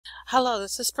Hello,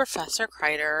 this is Professor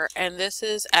Kreider, and this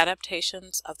is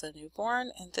Adaptations of the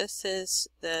Newborn, and this is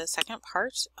the second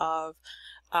part of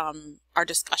our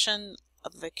discussion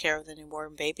of the care of the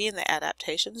newborn baby and the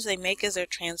adaptations they make as they're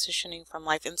transitioning from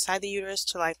life inside the uterus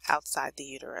to life outside the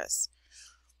uterus.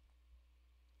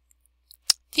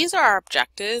 These are our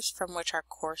objectives from which our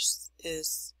course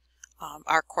is,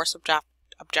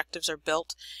 objectives are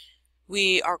built.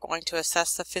 We are going to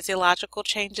assess the physiological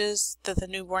changes that the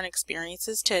newborn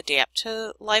experiences to adapt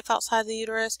to life outside the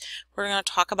uterus. We're going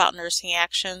to talk about nursing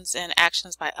actions and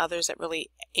actions by others that really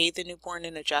aid the newborn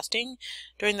in adjusting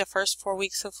during the first 4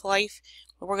 weeks of life.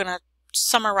 We're going to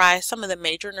summarize some of the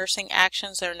major nursing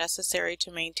actions that are necessary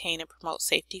to maintain and promote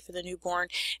safety for the newborn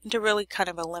and to really kind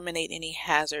of eliminate any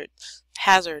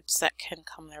hazards that can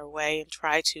come their way and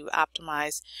try to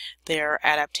optimize their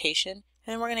adaptation.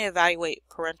 And then we're going to evaluate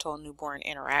parental and newborn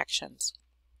interactions.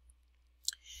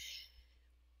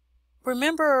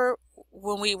 Remember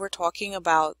when we were talking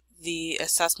about the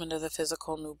assessment of the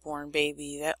physical newborn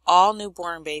baby, that all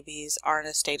newborn babies are in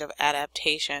a state of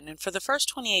adaptation. And for the first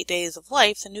 28 days of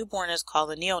life, the newborn is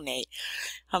called a neonate.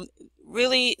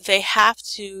 Really, they have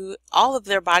to, all of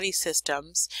their body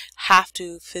systems have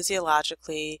to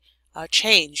physiologically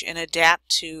change and adapt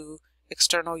to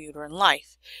external uterine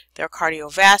life. Their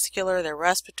cardiovascular, their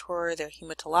respiratory, their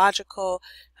hematological,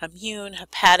 immune,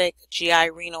 hepatic, GI,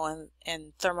 renal,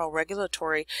 and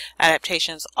thermoregulatory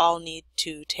adaptations all need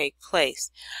to take place.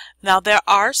 Now, there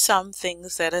are some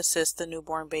things that assist the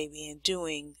newborn baby in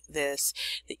doing this.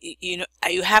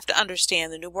 You have to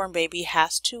understand the newborn baby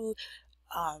has to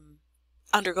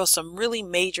undergo some really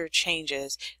major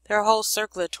changes. Their whole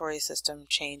circulatory system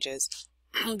changes.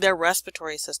 Their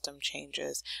respiratory system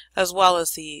changes, as well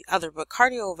as the other, but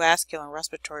cardiovascular and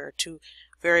respiratory are two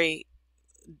very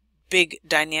big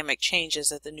dynamic changes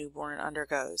that the newborn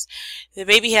undergoes. The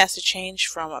baby has to change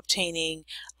from obtaining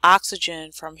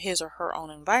oxygen from his or her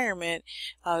own environment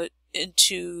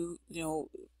into,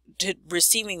 to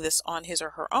receiving this on his or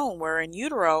her own, where in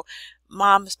utero,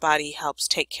 mom's body helps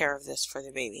take care of this for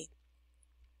the baby.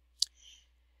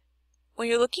 When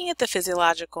you're looking at the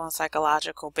physiological and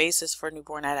psychological basis for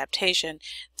newborn adaptation,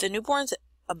 the newborn's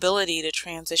ability to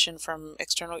transition from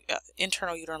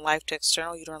internal uterine life to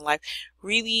external uterine life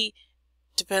really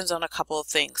depends on a couple of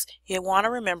things. You want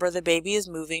to remember the baby is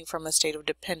moving from a state of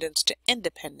dependence to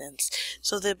independence.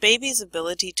 So the baby's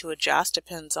ability to adjust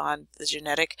depends on the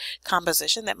genetic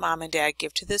composition that mom and dad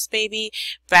give to this baby,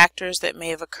 factors that may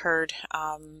have occurred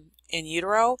in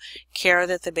utero, care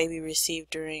that the baby received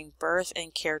during birth,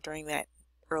 and care during that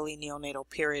early neonatal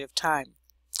period of time.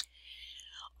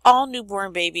 All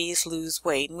newborn babies lose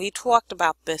weight, and we talked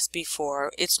about this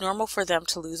before. It's normal for them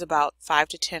to lose about 5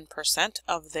 to 10%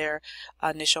 of their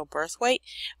initial birth weight,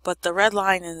 but the red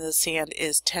line in the sand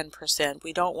is 10%.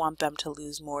 We don't want them to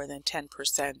lose more than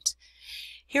 10%.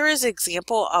 Here is an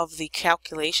example of the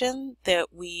calculation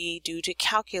that we do to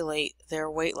calculate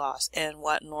their weight loss and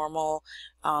what normal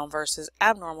versus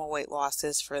abnormal weight loss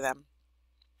is for them.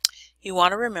 You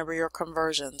want to remember your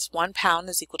conversions. 1 pound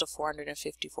is equal to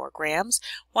 454 grams.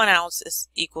 1 ounce is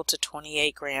equal to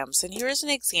 28 grams. And here is an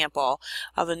example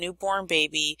of a newborn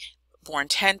baby born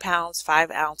 10 pounds, 5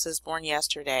 ounces, born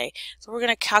yesterday. So we're going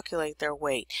to calculate their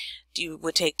weight. You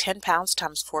would take 10 pounds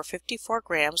times 454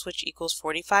 grams, which equals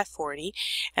 4540.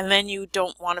 And then you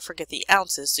don't want to forget the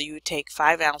ounces. So you would take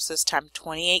 5 ounces times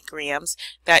 28 grams.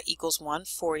 That equals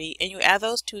 140. And you add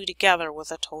those two together with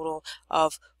a total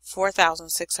of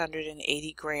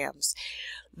 4,680 grams.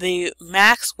 The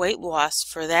max weight loss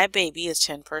for that baby is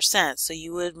 10%. So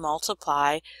you would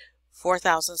multiply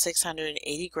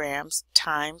 4,680 grams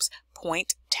times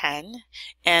 0.10,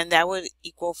 and that would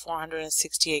equal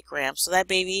 468 grams. So that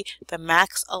baby, the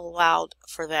max allowed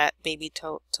for that baby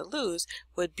to lose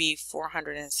would be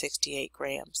 468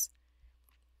 grams.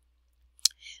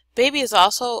 Baby is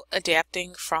also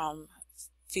adapting from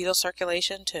fetal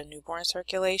circulation to newborn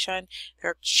circulation.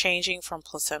 They're changing from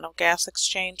placental gas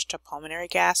exchange to pulmonary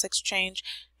gas exchange.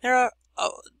 There are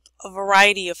a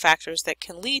variety of factors that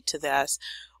can lead to this,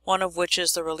 one of which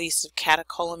is the release of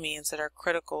catecholamines that are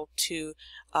critical to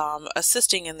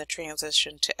assisting in the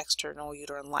transition to external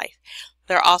uterine life.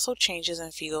 There are also changes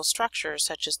in fetal structures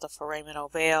such as the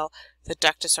foraminal veil, the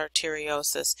ductus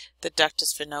arteriosus, the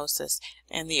ductus venosus,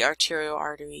 and the arterial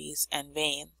arteries and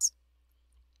veins.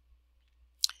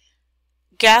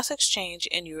 Gas exchange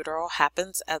in utero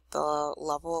happens at the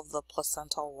level of the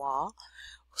placental wall,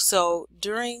 So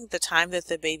during the time that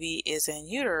the baby is in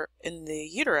the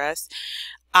uterus,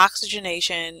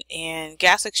 oxygenation and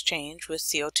gas exchange with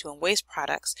CO2 and waste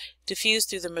products diffuse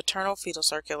through the maternal fetal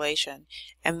circulation,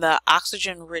 and the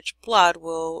oxygen-rich blood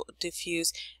will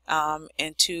diffuse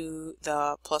into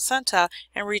the placenta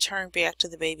and return back to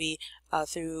the baby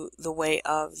through the way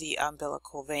of the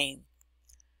umbilical vein.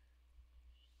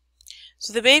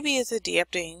 So the baby is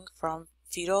adapting from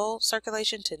fetal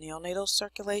circulation to neonatal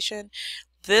circulation.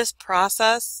 This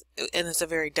process, and it's a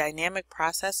very dynamic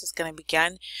process, is going to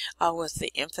begin with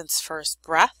the infant's first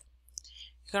breath.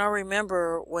 You're going to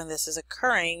remember when this is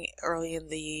occurring early in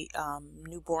the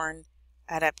newborn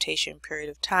adaptation period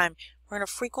of time. We're going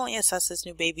to frequently assess this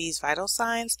new baby's vital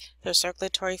signs, their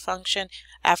circulatory function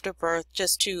after birth,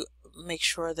 just to make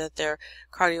sure that their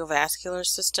cardiovascular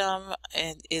system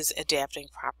is adapting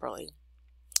properly.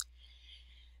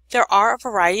 There are a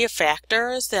variety of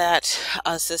factors that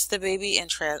assist the baby in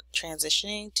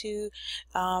transitioning to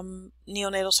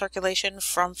neonatal circulation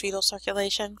from fetal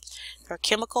circulation. There are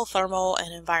chemical, thermal,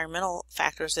 and environmental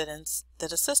factors that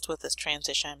assist with this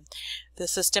transition. The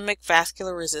systemic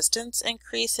vascular resistance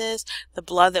increases. The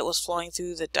blood that was flowing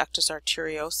through the ductus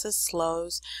arteriosus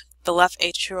slows. The left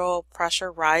atrial pressure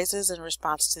rises in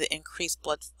response to the increased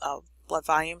blood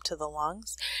volume to the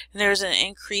lungs, and there's an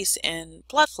increase in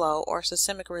blood flow or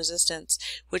systemic resistance,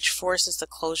 which forces the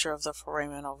closure of the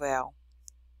foraminal veil.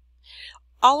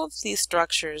 All of these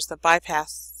structures, the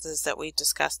bypasses that we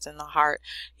discussed in the heart,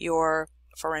 your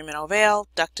foraminal veil,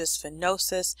 ductus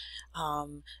venosus,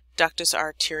 ductus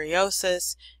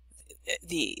arteriosus,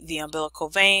 the umbilical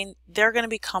vein, they're going to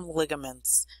become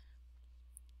ligaments.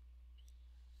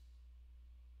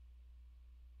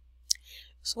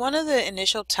 So one of the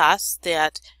initial tests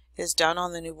that is done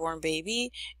on the newborn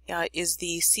baby is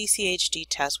the CCHD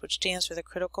test, which stands for the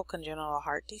Critical Congenital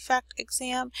Heart Defect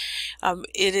Exam.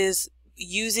 It is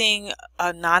using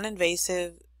a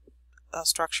non-invasive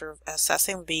structure of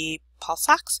assessing the pulse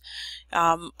ox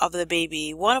of the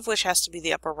baby, one of which has to be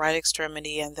the upper right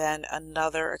extremity and then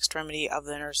another extremity of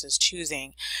the nurse's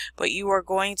choosing. But you are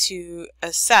going to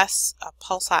assess a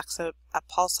pulse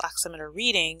oximeter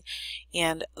reading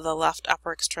in the left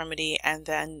upper extremity, and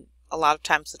then a lot of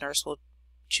times the nurse will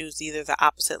choose either the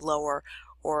opposite lower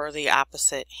or the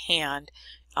opposite hand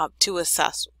to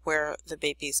assess where the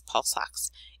baby's pulse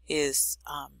ox is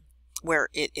where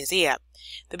it is at.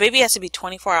 The baby has to be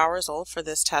 24 hours old for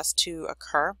this test to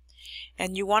occur,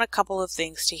 and you want a couple of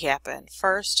things to happen.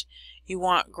 First, we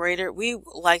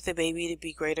like the baby to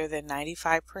be greater than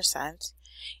 95%,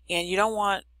 and you don't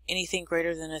want anything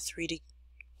greater than a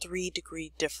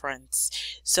 3-degree difference.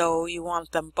 So you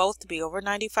want them both to be over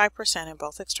 95% in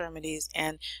both extremities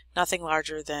and nothing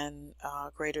larger than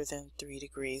greater than 3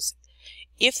 degrees.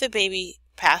 If the baby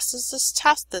passes this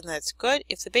test, then that's good.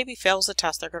 If the baby fails the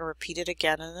test, they're going to repeat it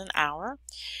again in an hour.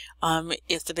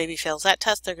 If the baby fails that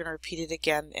test, they're going to repeat it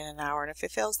again in an hour. And if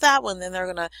it fails that one, then they're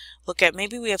going to look at,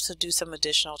 maybe we have to do some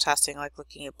additional testing, like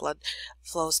looking at blood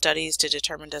flow studies to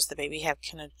determine, does the baby have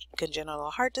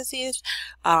congenital heart disease?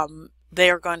 They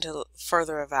are going to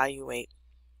further evaluate.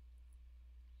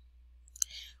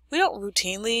 We don't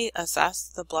routinely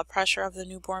assess the blood pressure of the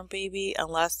newborn baby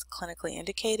unless clinically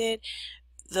indicated.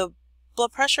 The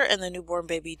blood pressure in the newborn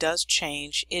baby does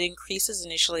change. It increases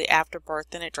initially after birth,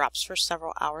 then it drops for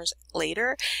several hours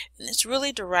later, and it's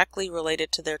really directly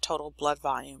related to their total blood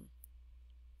volume.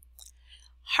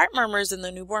 Heart murmurs in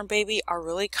the newborn baby are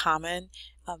really common.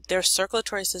 Their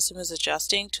circulatory system is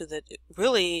adjusting to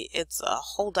it's a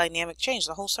whole dynamic change.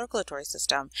 The whole circulatory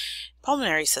system,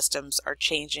 pulmonary systems are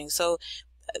changing. So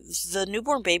the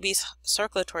newborn baby's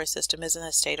circulatory system is in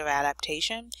a state of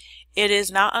adaptation. It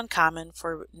is not uncommon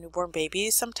for newborn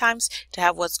babies sometimes to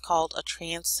have what's called a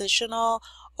transitional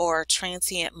or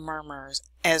transient murmurs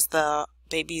as the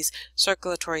baby's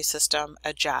circulatory system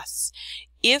adjusts.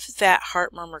 If that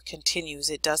heart murmur continues,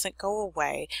 it doesn't go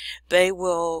away, they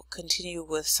will continue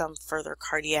with some further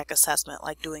cardiac assessment,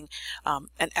 like doing an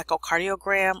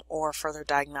echocardiogram or further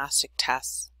diagnostic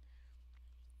tests.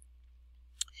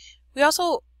 We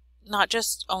also not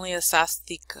just only assess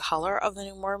the color of the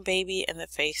newborn baby and the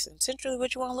face and centrally,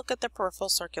 but you want to look at the peripheral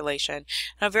circulation.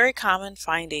 And a very common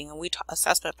finding, and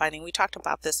assessment finding, we talked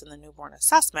about this in the newborn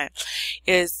assessment,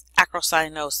 is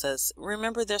acrocyanosis.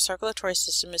 Remember, their circulatory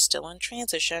system is still in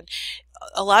transition.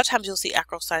 A lot of times you'll see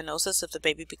acrocyanosis if the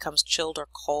baby becomes chilled or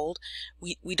cold.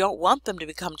 We don't want them to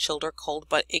become chilled or cold,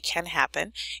 but it can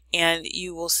happen, and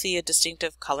you will see a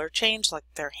distinctive color change, like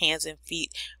their hands and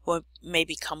feet may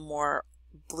become more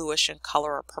bluish in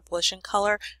color or purplish in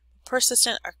color.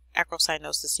 Persistent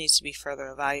acrocyanosis needs to be further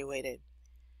evaluated.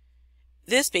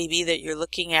 This baby that you're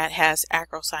looking at has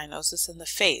acrocyanosis in the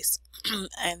face,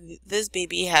 and this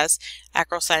baby has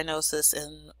acrocyanosis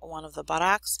in one of the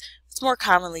buttocks. It's more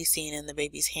commonly seen in the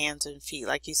baby's hands and feet,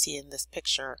 like you see in this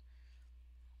picture.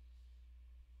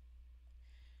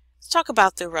 Let's talk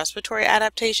about the respiratory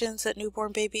adaptations that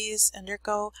newborn babies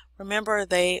undergo. Remember,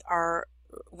 they are,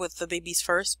 with the baby's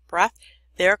first breath,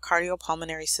 their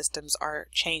cardiopulmonary systems are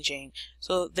changing.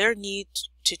 So their need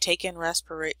to take in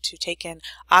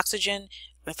oxygen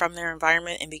from their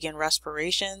environment and begin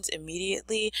respirations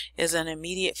immediately is an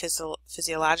immediate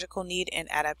physiological need and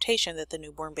adaptation that the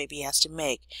newborn baby has to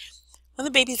make. When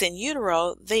the baby's in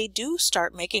utero, they do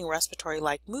start making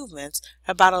respiratory-like movements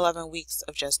about 11 weeks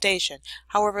of gestation.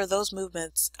 However, those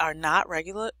movements are not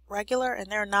regular and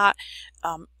they're not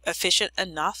efficient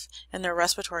enough, and their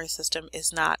respiratory system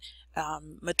is not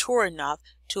mature enough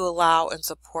to allow and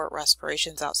support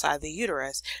respirations outside the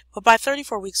uterus. But by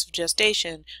 34 weeks of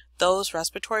gestation, those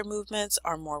respiratory movements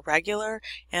are more regular,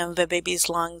 and the baby's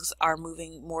lungs are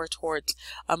moving more towards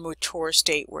a mature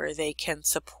state where they can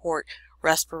support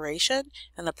respiration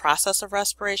and the process of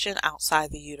respiration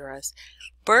outside the uterus.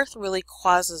 Birth really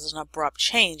causes an abrupt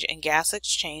change in gas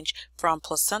exchange from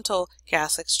placental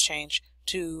gas exchange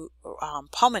to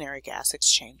pulmonary gas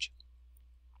exchange.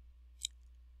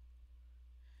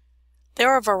 There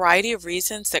are a variety of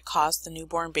reasons that cause the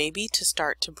newborn baby to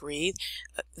start to breathe.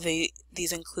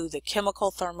 These include the chemical,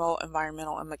 thermal,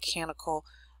 environmental, and mechanical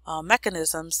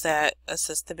mechanisms that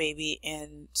assist the baby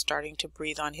in starting to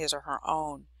breathe on his or her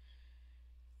own.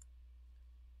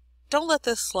 Don't let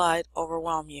this slide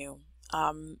overwhelm you.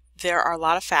 There are a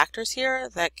lot of factors here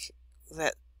that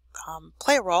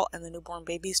play a role in the newborn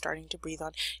baby starting to breathe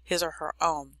on his or her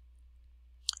own.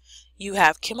 You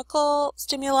have chemical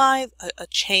stimuli, a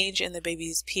change in the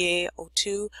baby's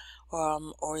PaO2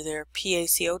 or their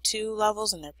PaCO2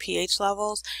 levels and their pH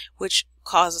levels, which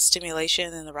causes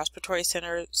stimulation in the respiratory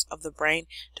centers of the brain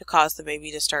to cause the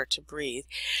baby to start to breathe.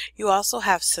 You also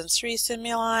have sensory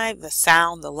stimuli, the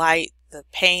sound, the light, the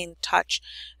pain, touch,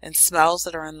 and smells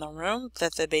that are in the room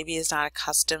that the baby is not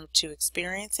accustomed to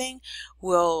experiencing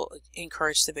will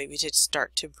encourage the baby to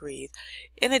start to breathe.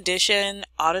 In addition,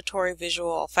 auditory,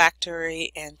 visual,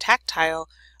 olfactory, and tactile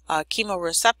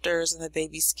chemoreceptors in the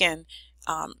baby's skin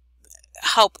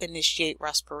help initiate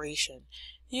respiration.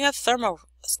 You have thermal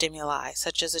stimuli,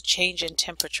 such as a change in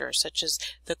temperature, such as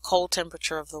the cold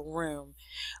temperature of the room.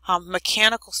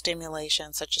 Mechanical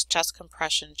stimulation, such as chest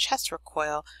compression, chest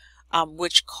recoil,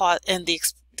 which cause and the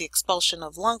expulsion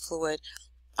of lung fluid,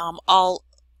 all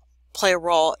play a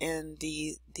role in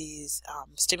these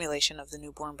stimulation of the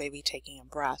newborn baby taking a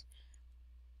breath.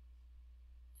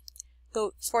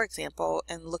 So, for example,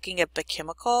 in looking at the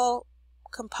chemical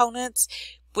components,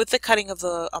 with the cutting of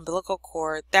the umbilical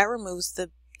cord, that removes the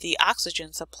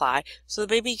oxygen supply, so the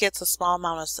baby gets a small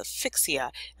amount of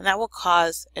asphyxia, and that will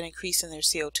cause an increase in their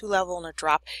CO2 level and a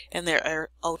drop in their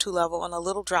O2 level and a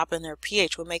little drop in their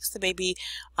pH, what makes the baby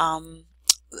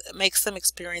makes them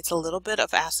experience a little bit of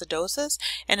acidosis,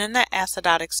 and in that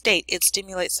acidotic state it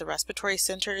stimulates the respiratory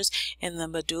centers in the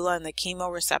medulla and the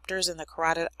chemoreceptors in the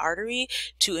carotid artery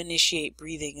to initiate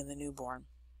breathing in the newborn.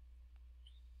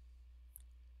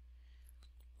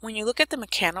 When you look at the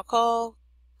mechanical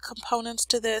components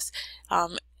to this,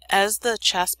 as the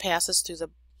chest passes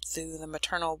through the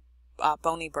maternal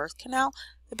bony birth canal,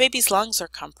 the baby's lungs are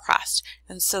compressed,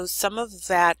 and so some of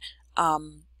that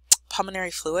pulmonary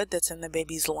fluid that's in the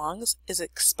baby's lungs is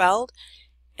expelled.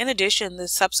 In addition, the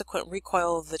subsequent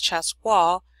recoil of the chest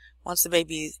wall, once the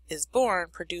baby is born,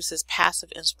 produces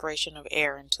passive inspiration of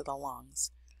air into the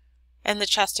lungs, and the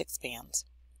chest expands.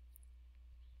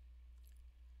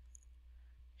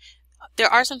 There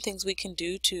are some things we can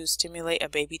do to stimulate a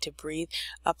baby to breathe.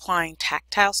 Applying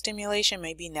tactile stimulation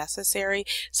may be necessary,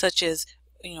 such as,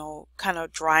 kind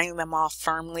of drying them off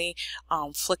firmly,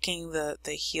 flicking the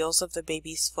heels of the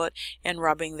baby's foot, and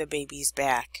rubbing the baby's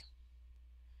back.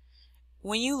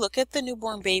 When you look at the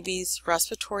newborn baby's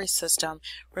respiratory system,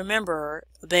 remember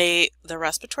the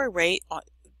respiratory rate,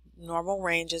 normal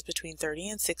range is between 30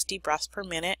 and 60 breaths per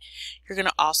minute. You're going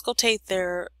to auscultate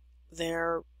their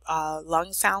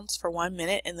lung sounds for 1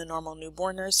 minute in the normal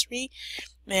newborn nursery,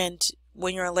 and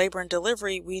when you're in labor and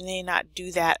delivery, we may not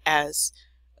do that as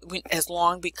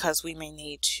long because we may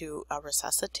need to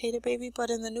resuscitate a baby, but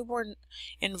in the newborn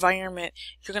environment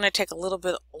you're going to take a little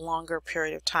bit longer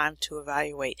period of time to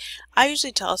evaluate. I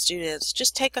usually tell students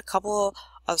just take a couple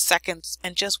of seconds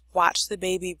and just watch the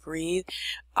baby breathe.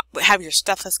 Have your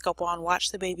stethoscope on,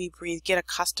 watch the baby breathe, get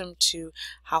accustomed to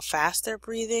how fast they're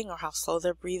breathing or how slow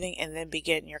they're breathing, and then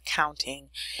begin your counting.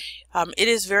 It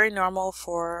is very normal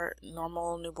for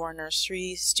normal newborn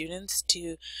nursery students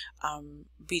to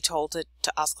be told to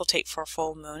auscultate for a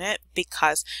full minute,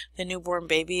 because the newborn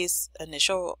baby's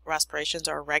initial respirations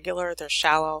are irregular, they're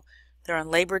shallow, they're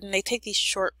unlabored, and they take these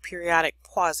short periodic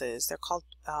pauses. They're called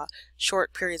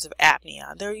short periods of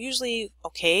apnea. They're usually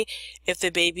okay if the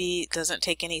baby doesn't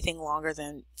take anything longer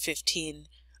than 15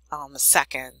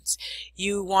 seconds.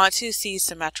 You want to see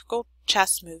symmetrical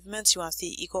chest movements. You want to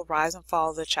see equal rise and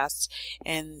fall of the chest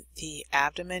and the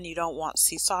abdomen. You don't want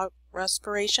seesaw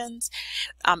respirations.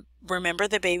 Remember,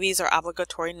 the babies are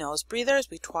obligatory nose breathers.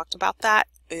 We talked about that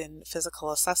in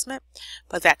physical assessment,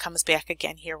 but that comes back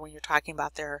again here when you're talking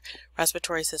about their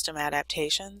respiratory system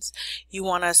adaptations. You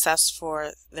want to assess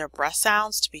for their breath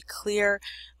sounds to be clear,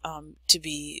 to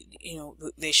be,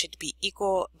 they should be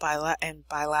equal and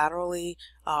bilaterally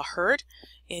heard,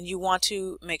 and you want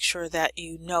to make sure that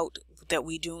you note that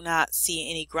we do not see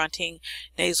any grunting,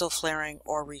 nasal flaring,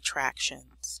 or retraction.